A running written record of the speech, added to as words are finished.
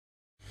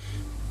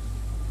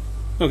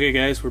Okay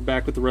guys, we're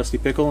back with the rusty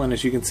pickle, and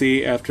as you can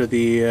see, after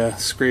the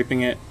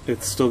scraping it,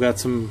 it's still got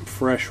some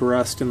fresh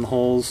rust in the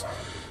holes.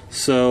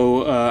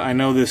 So I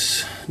know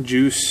this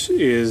juice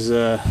is,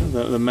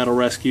 the Metal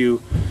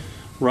Rescue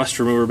rust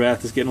remover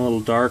bath is getting a little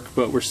dark,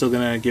 but we're still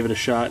going to give it a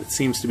shot. It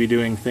seems to be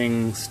doing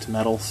things to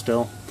metal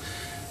still,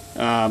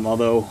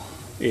 although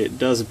it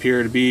does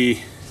appear to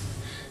be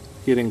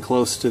getting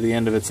close to the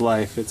end of its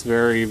life. It's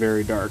very,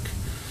 very dark.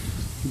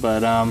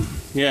 But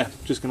yeah,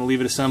 just going to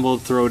leave it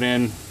assembled, throw it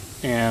in,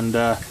 and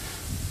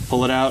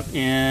pull it out,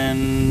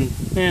 and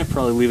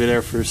probably leave it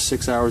there for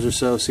 6 hours or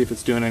so, see if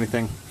it's doing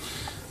anything.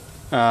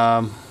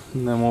 And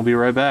then we'll be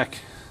right back.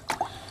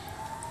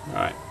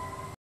 Alright.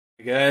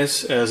 Hey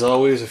guys, as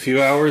always, a few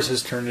hours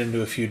has turned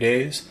into a few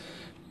days,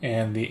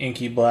 and the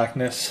inky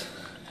blackness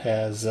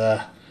has,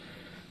 gotten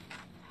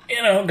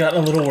a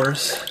little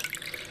worse.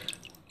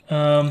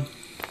 Hard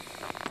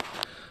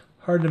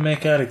to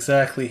make out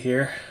exactly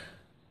here,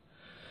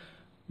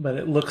 but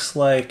it looks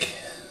like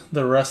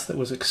the rust that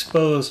was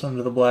exposed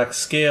under the black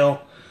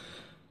scale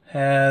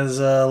has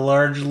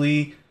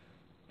largely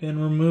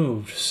been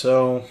removed.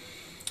 So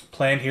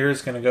plan here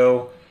is going to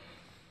go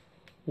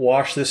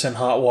wash this in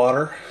hot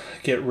water,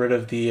 get rid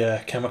of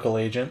the chemical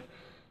agent,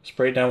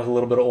 spray it down with a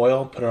little bit of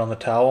oil, put it on the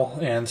towel,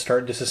 and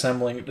start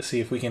disassembling it to see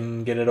if we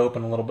can get it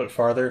open a little bit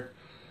farther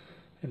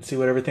and see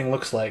what everything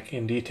looks like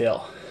in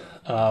detail.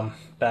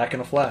 Back in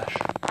a flash.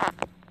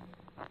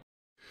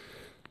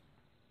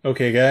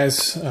 Okay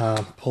guys,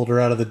 pulled her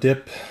out of the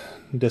dip,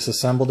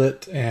 disassembled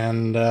it,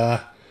 and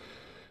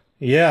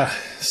yeah,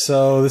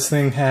 so this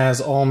thing has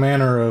all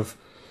manner of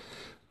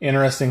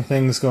interesting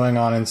things going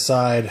on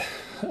inside,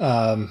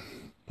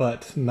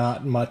 but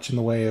not much in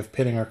the way of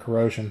pitting or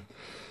corrosion.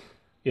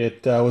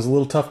 It was a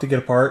little tough to get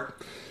apart.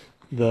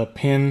 The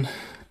pin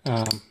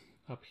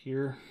up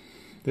here,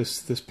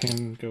 this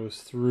pin goes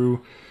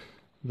through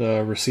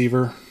the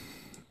receiver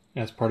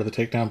as part of the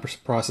takedown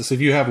process.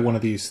 If you have one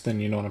of these, then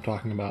you know what I'm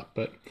talking about,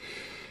 but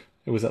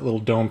it was that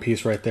little dome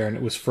piece right there, and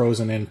it was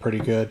frozen in pretty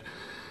good.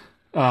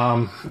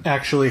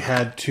 Actually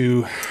had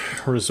to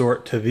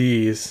resort to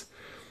these,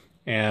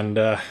 and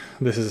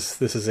this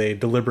is a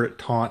deliberate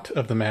taunt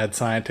of the mad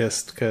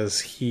scientist,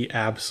 because he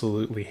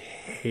absolutely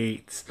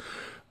hates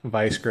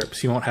vice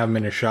grips. He won't have them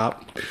in his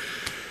shop.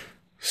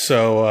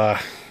 So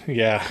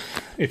yeah,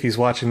 if he's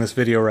watching this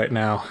video right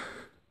now,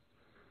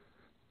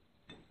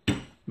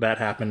 that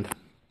happened.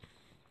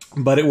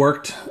 But it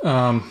worked.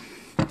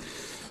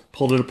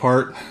 Pulled it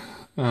apart,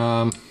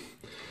 and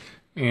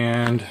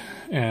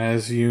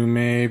as you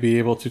may be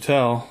able to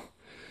tell,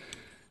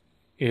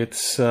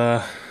 it's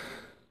kind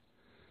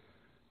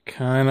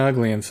of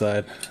ugly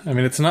inside. I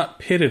mean, it's not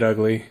pitted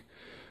ugly,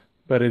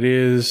 but it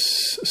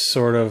is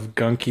sort of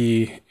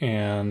gunky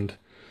and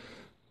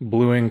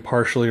bluing,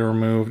 partially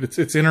removed.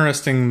 It's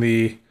interesting,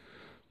 the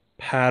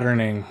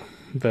patterning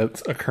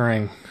that's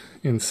occurring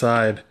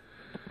inside.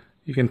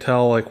 You can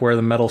tell like where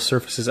the metal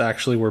surfaces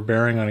actually were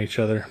bearing on each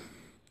other.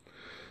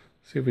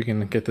 See if we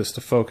can get this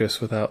to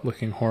focus without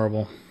looking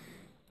horrible.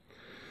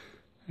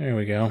 There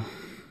we go.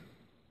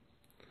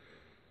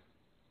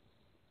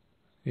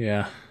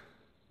 Yeah.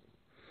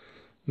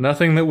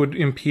 Nothing that would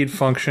impede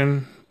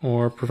function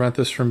or prevent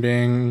this from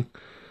being,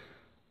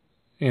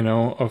 you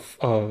know,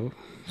 a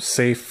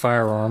safe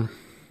firearm.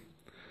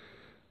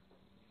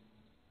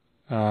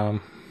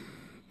 You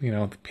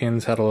know, the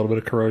pins had a little bit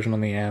of corrosion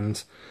on the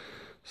ends.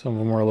 Some of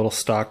them were a little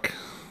stuck,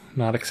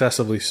 not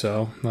excessively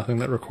so. Nothing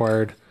that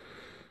required,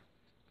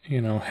 you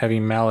know, heavy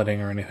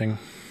malleting or anything.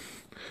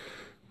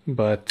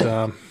 But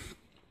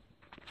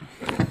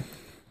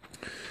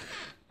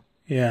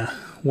yeah,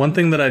 one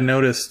thing that I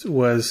noticed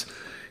was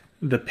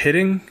the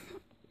pitting.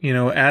 You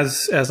know,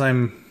 as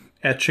I'm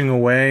etching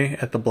away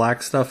at the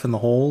black stuff in the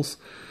holes,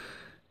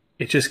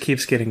 it just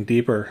keeps getting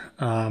deeper.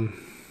 I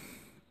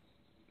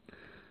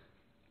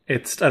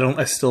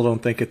still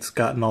don't think it's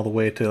gotten all the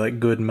way to like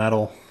good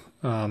metal.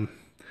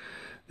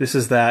 This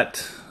is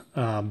that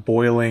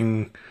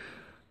boiling,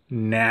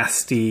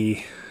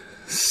 nasty,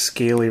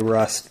 scaly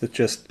rust that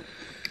just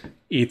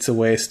eats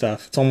away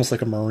stuff. It's almost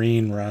like a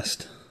marine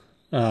rust.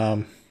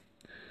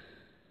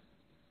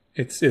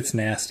 It's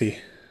nasty.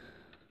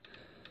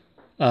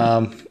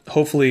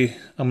 Hopefully,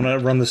 I'm gonna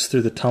run this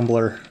through the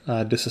tumbler,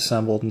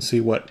 disassembled, and see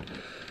what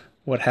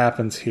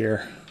happens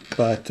here.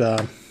 But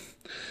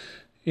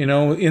you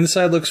know,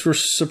 inside looks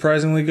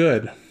surprisingly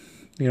good.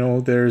 You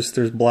know, there's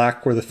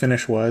black where the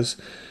finish was,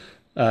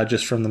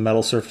 just from the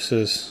metal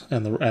surfaces,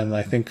 and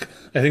I think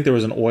there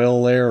was an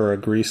oil layer or a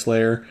grease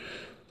layer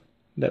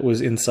that was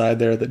inside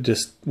there that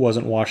just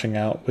wasn't washing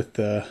out with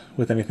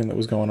anything that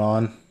was going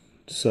on.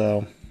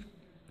 So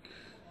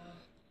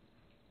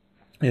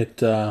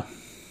it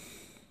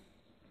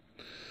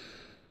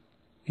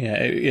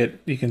yeah,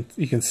 you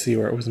can see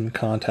where it was in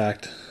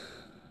contact.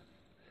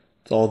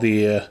 It's all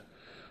the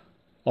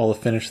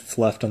finish that's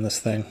left on this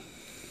thing.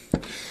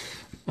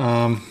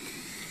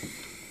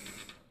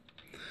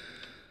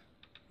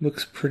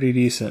 Looks pretty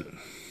decent,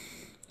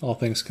 all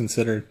things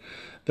considered.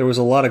 There was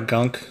a lot of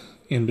gunk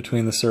in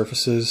between the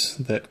surfaces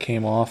that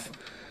came off.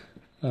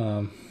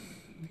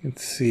 You can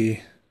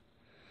see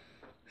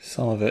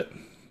some of it.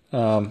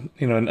 You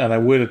know, and I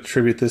would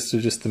attribute this to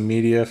just the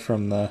media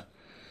from the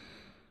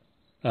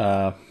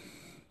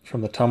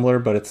tumbler,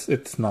 but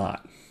it's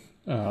not.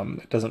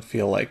 It doesn't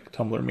feel like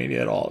tumbler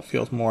media at all. It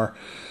feels more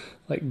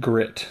like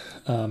grit,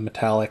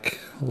 metallic,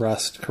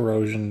 rust,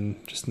 corrosion,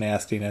 just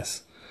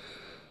nastiness.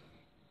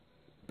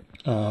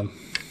 The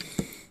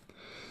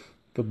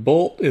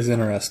bolt is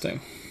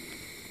interesting.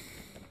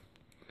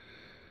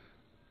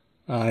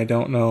 I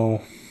don't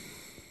know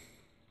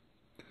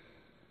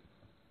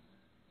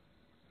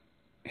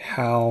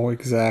how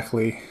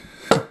exactly.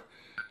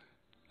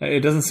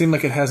 It doesn't seem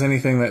like it has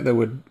anything that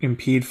would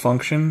impede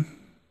function.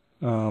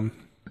 Here.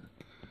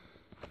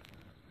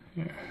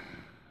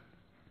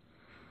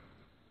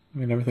 I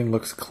mean, everything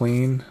looks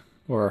clean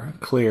or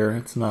clear.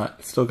 It's not.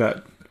 It's still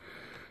got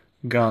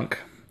gunk,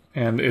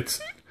 and it's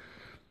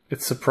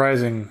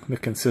surprising the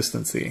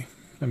consistency.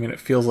 I mean, it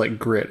feels like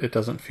grit. It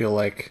doesn't feel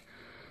like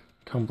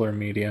tumbler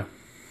media.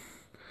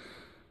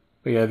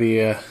 But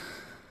yeah,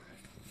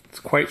 it's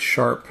quite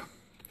sharp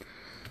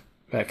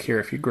back here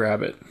if you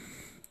grab it.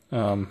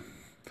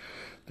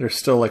 There's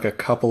still like a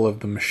couple of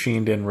the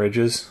machined in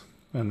ridges,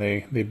 and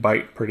they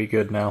bite pretty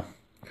good now.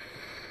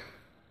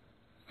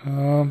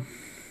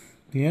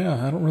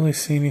 Yeah, I don't really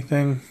see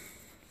anything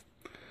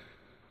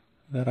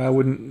that I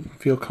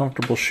wouldn't feel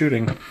comfortable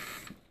shooting.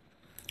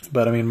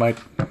 But I mean,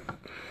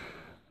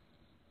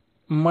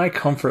 my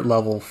comfort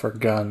level for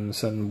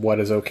guns and what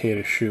is okay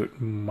to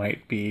shoot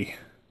might be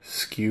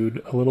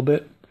skewed a little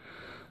bit.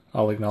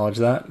 I'll acknowledge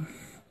that.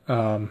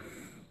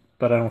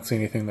 But I don't see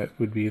anything that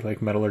would be like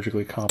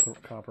metallurgically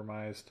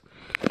compromised.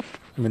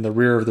 I mean, the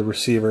rear of the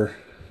receiver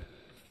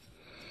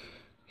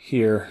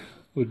here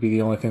would be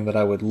the only thing that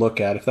I would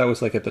look at. If that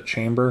was like at the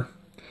chamber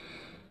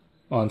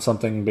on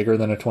something bigger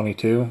than a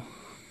 22,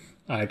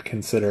 I'd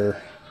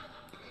consider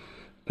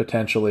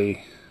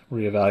potentially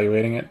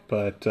reevaluating it.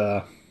 But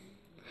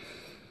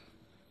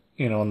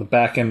you know, on the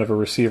back end of a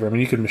receiver, I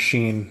mean, you could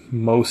machine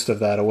most of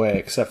that away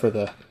except for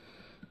the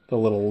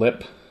little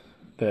lip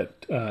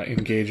that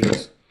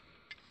engages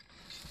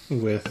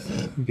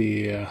with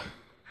the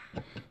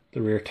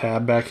rear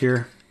tab back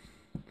here.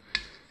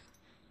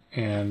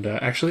 And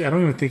actually, I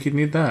don't even think you'd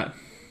need that.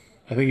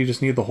 I think you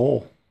just need the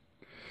hole.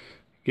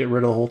 Get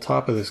rid of the whole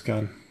top of this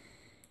gun.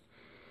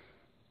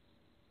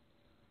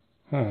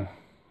 I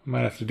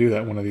might have to do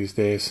that one of these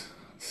days.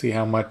 See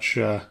how much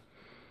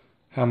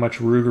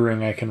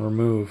Rugering I can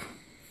remove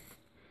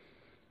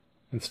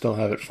and still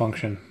have it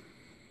function.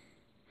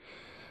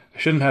 I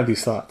shouldn't have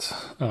these thoughts.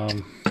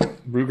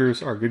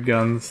 Rugers are good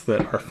guns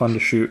that are fun to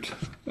shoot,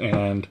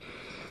 and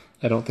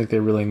I don't think they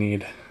really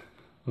need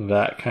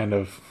that kind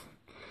of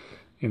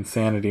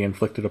insanity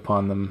inflicted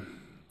upon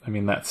them. I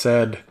mean, that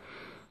said,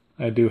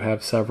 I do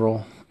have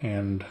several,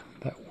 and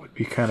that would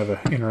be kind of an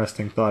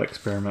interesting thought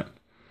experiment.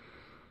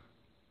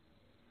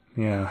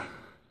 Yeah,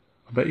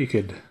 I bet you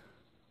could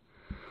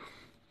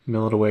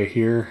mill it away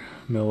here,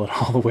 mill it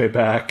all the way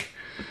back,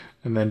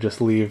 and then just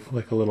leave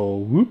like a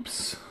little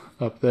whoops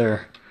up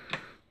there.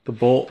 The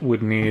bolt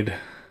would need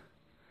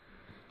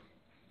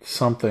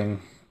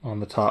something on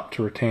the top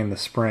to retain the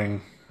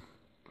spring,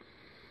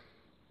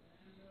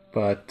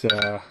 but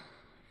as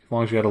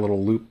long as you had a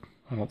little loop,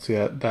 I don't see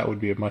that would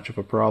be much of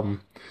a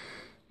problem.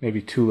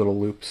 Maybe two little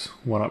loops,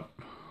 one up.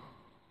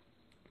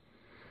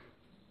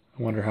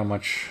 I wonder how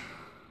much.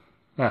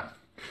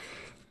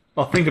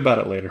 I'll think about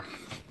it later.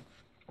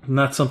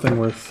 Not something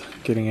worth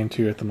getting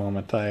into at the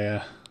moment.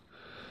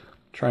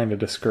 Trying to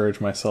discourage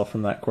myself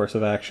from that course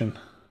of action.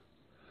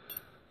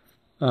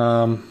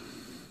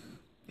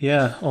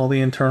 Yeah, all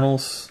the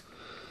internals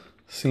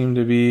seem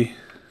to be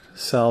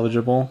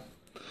salvageable.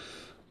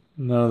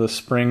 None of the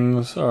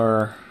springs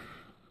are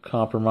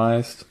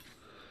compromised.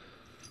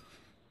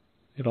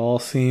 It all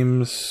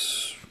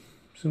seems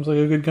like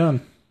a good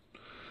gun.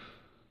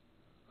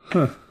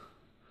 Huh.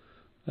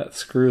 That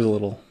screw's a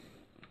little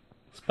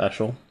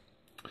special.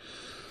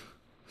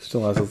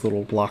 Still has this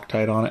little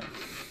Loctite on it.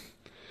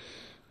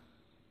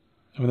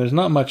 I mean, there's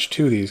not much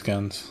to these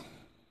guns,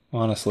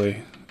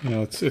 honestly. You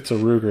know, it's a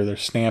Ruger. They're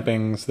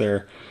stampings,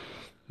 they're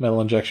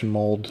metal injection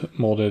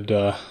molded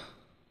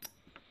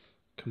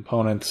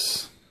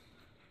components.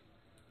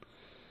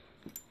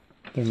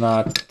 They're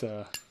not.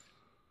 They're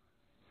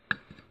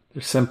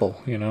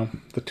simple. You know,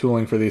 the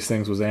tooling for these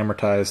things was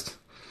amortized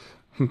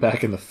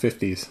back in the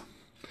 50s,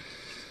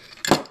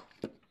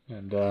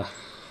 and you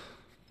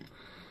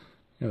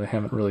know, they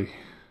haven't really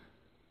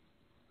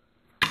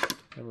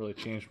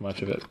changed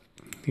much of it.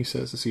 He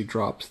says as he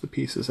drops the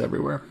pieces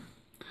everywhere.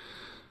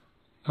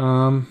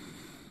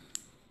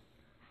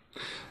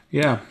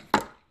 Yeah.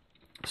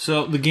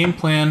 So the game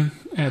plan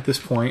at this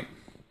point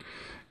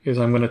is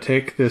I'm going to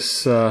take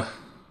this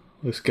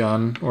this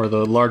gun, or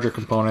the larger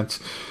components,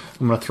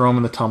 I'm going to throw them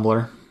in the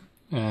tumbler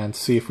and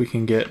see if we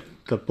can get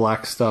the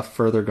black stuff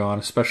further gone,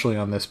 especially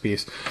on this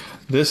piece.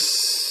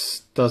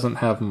 This doesn't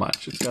have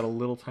much. It's got a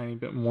little tiny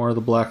bit more of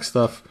the black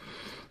stuff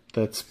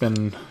that's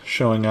been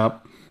showing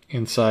up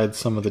inside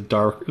some of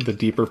the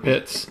deeper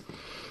pits.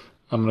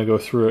 I'm going to go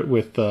through it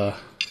with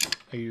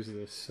I use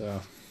this,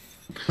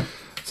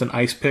 it's an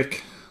ice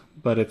pick,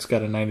 but it's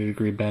got a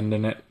 90-degree bend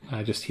in it.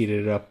 I just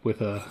heated it up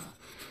with a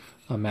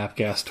MAP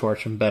gas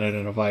torch and bent it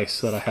in a vise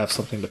so that I have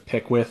something to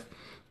pick with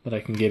that I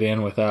can get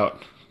in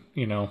without,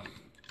 you know,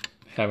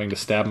 having to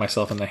stab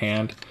myself in the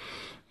hand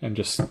and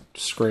just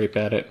scrape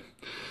at it.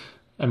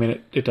 I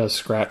mean, it does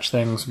scratch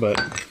things,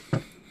 but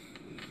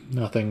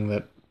nothing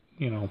that,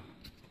 you know,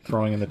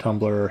 throwing in the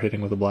tumbler or hitting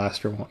with a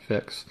blaster won't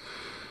fix.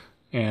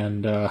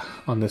 And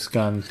on this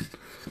gun,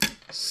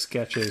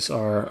 scratches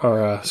are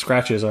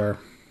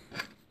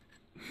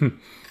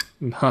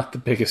not the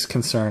biggest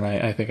concern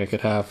I think I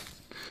could have.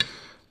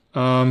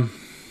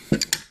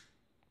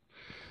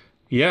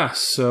 Yeah,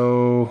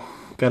 so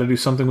got to do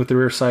something with the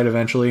rear sight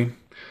eventually.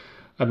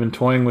 I've been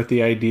toying with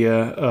the idea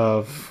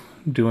of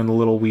doing the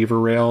little weaver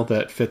rail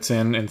that fits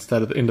in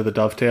instead of into the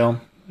dovetail.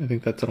 I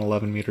think that's an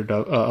 11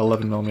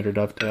 millimeter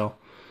dovetail.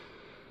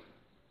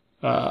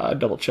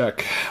 Double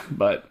check,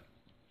 but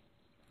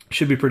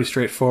should be pretty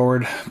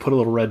straightforward. Put a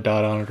little red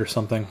dot on it or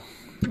something,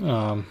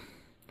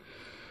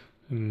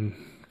 and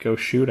go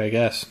shoot, I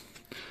guess.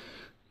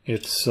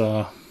 It's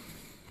that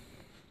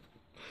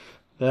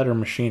or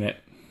machine it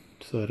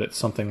so that it's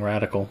something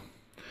radical.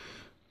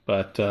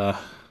 But I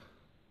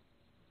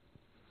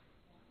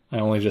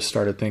only just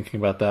started thinking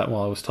about that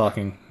while I was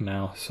talking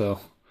now,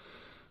 so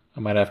I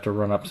might have to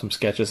run up some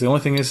sketches. The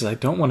only thing is I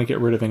don't want to get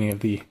rid of any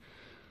of the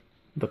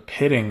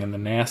pitting and the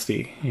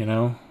nasty, you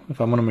know? If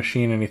I'm going to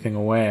machine anything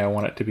away, I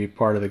want it to be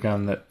part of the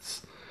gun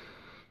that's,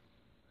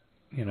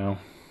 you know,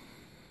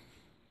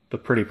 the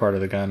pretty part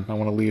of the gun. I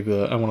want to leave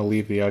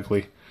the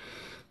ugly.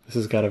 This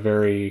has got a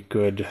very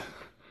good,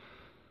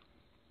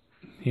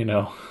 you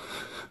know,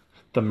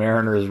 the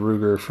Mariner's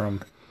Ruger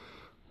from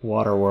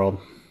Waterworld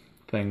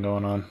thing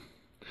going on.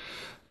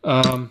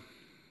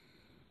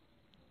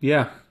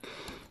 Yeah,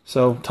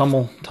 so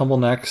tumble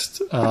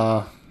next.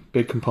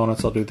 Big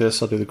components, I'll do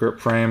this, I'll do the grip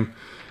frame.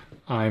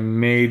 I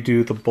may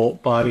do the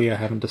bolt body, I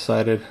haven't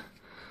decided.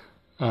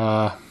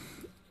 I'll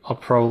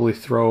probably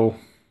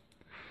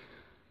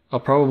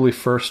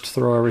first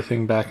throw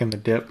everything back in the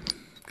dip,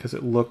 because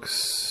it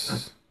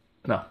looks,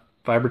 no,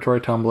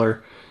 vibratory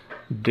tumbler,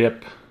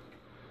 dip,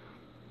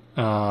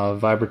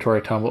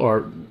 vibratory tumbler,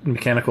 or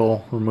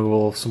mechanical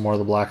removal of some more of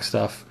the black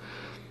stuff,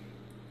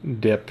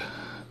 dip,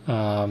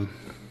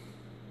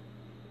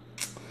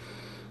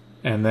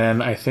 and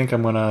then I think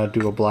I'm gonna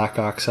do a black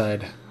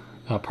oxide,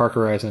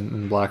 Parkerize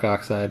and black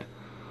oxide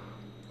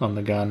on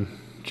the gun,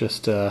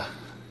 just to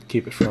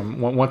keep it from,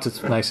 once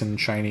it's nice and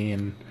shiny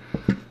and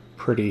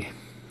pretty,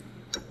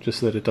 just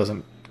so that it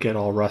doesn't get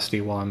all rusty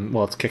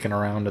while it's kicking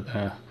around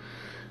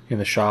in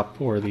the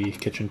shop or the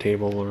kitchen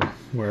table or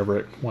wherever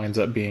it winds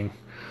up being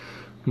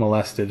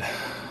molested.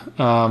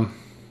 But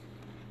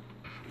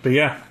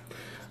yeah,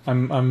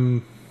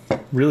 I'm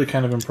really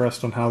kind of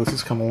impressed on how this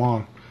has come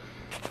along.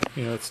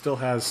 You know, it still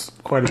has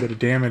quite a bit of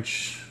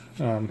damage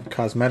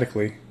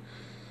cosmetically.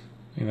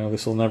 You know,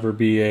 this will never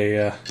be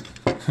a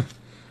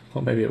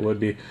well, maybe it would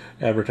be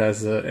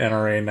advertised as a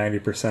NRA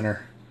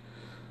 90%er.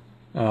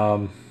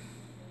 I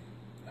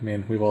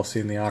mean, we've all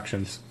seen the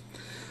auctions,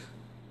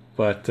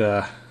 but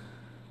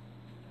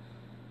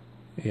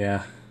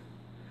yeah,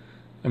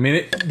 I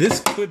mean, this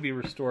could be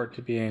restored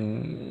to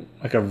being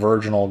like a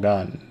virginal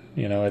gun.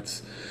 You know,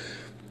 it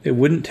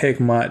wouldn't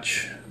take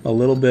much. A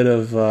little bit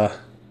of,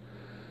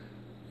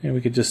 you know,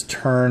 we could just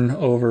turn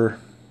over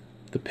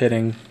the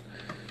pitting,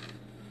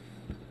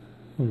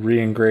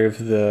 re-engrave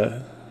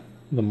the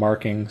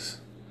markings.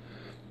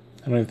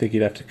 I don't even think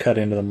you'd have to cut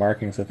into the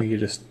markings. I think you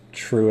just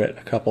true it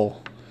a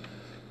couple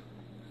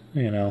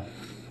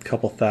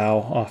thou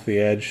off the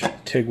edge,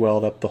 TIG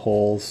weld up the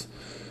holes,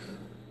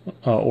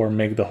 or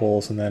MIG the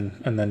holes, and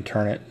then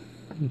turn it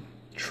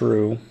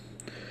true.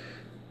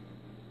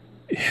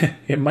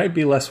 It might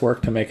be less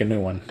work to make a new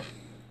one,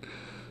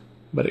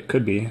 but it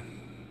could be.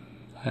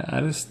 I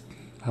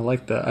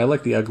like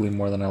the ugly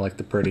more than I like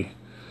the pretty.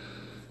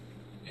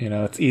 You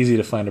know, it's easy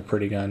to find a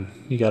pretty gun.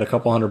 You got a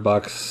couple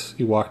 $100,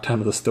 you walk down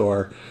to the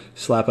store,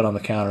 slap it on the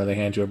counter, they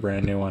hand you a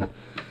brand new one.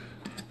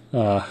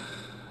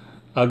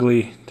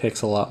 Ugly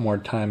takes a lot more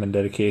time and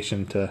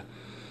dedication to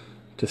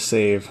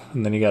save,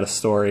 and then you got a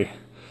story.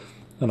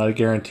 And I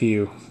guarantee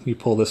you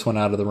pull this one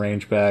out of the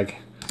range bag,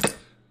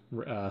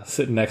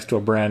 sitting next to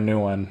a brand new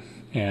one,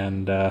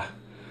 and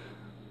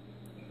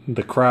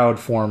the crowd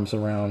forms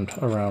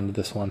around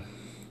this one,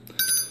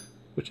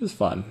 which is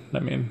fun. I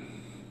mean,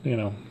 you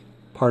know,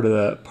 part of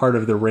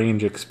the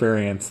range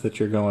experience that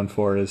you're going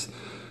for is,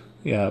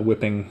 yeah,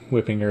 whipping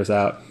yours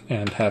out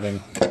and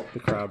having the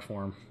crowd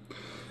form.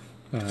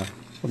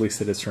 At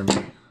least it is for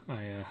me.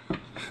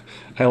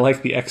 I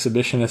like the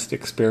exhibitionist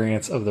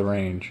experience of the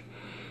range.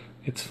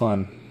 It's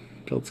fun.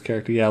 Builds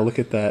character. Yeah, look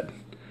at that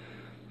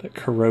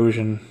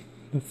corrosion.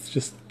 That's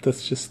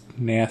just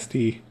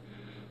nasty.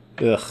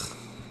 Ugh.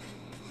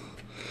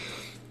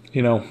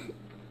 You know,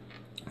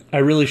 I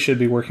really should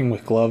be working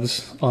with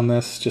gloves on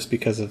this just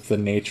because of the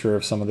nature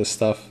of some of this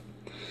stuff.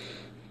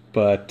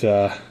 But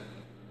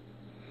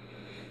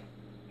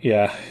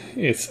yeah,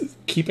 I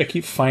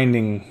keep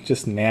finding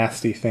just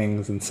nasty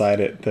things inside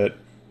it that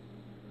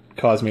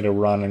cause me to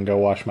run and go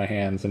wash my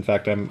hands. In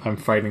fact, I'm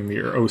fighting the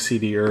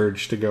OCD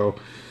urge to go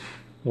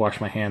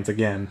wash my hands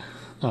again,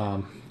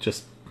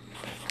 just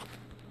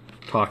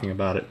talking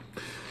about it.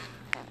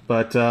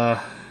 But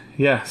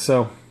yeah,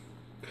 so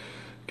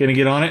gonna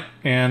get on it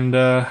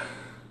and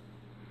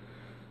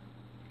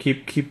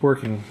keep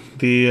working.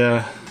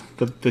 The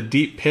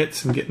deep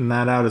pits and getting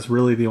that out is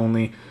really the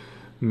only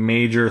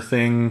major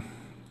thing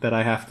that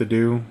I have to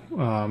do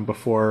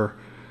before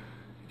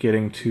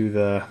getting to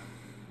the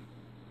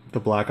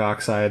black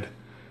oxide,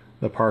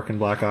 the Park and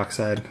black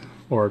oxide,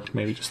 or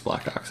maybe just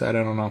black oxide,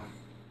 I don't know.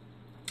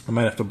 I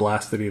might have to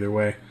blast it either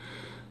way.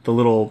 The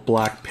little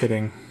black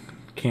pitting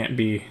can't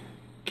be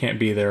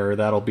there, or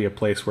that'll be a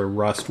place where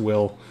rust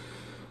will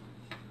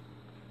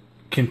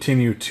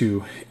continue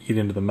to eat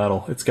into the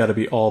metal. It's got to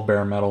be all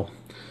bare metal.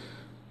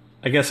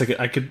 I guess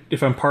I could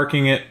if I'm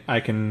parking it, I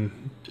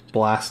can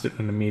blast it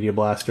in a media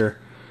blaster.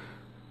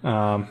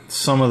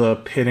 Some of the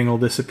pitting will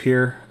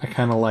disappear. I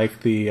kind of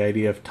like the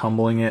idea of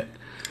tumbling it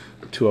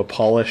to a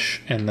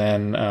polish and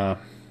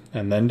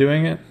then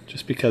doing it,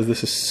 just because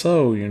this is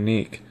so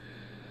unique.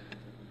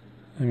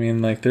 I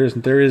mean, like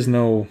there is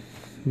no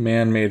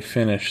man-made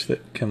finish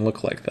that can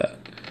look like that.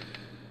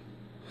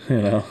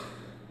 You know,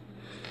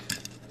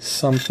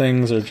 some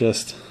things are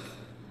just.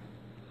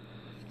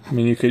 I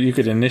mean, you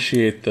could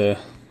initiate the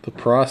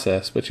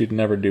process, but you'd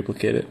never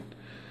duplicate it.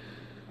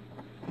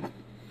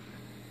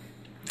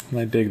 And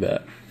I dig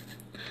that.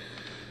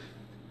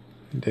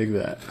 I dig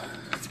that.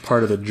 It's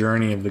part of the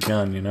journey of the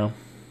gun, you know?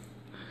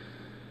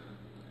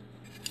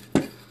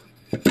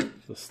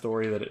 The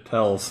story that it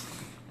tells.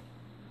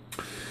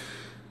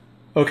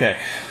 Okay,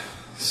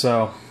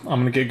 so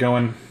I'm going to get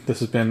going. This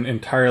has been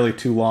entirely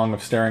too long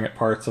of staring at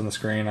parts on the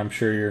screen. I'm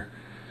sure you're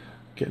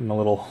getting a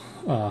little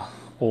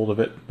old of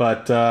it.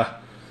 But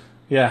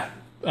yeah,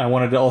 I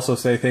wanted to also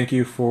say thank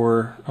you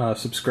for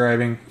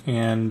subscribing,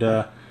 and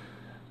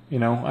you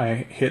know,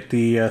 I hit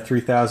the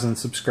 3,000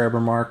 subscriber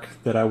mark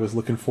that I was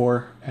looking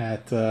for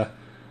at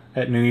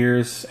New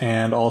Year's,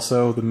 and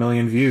also the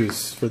 1,000,000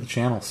 views for the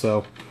channel.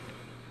 So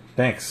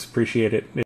thanks, appreciate it.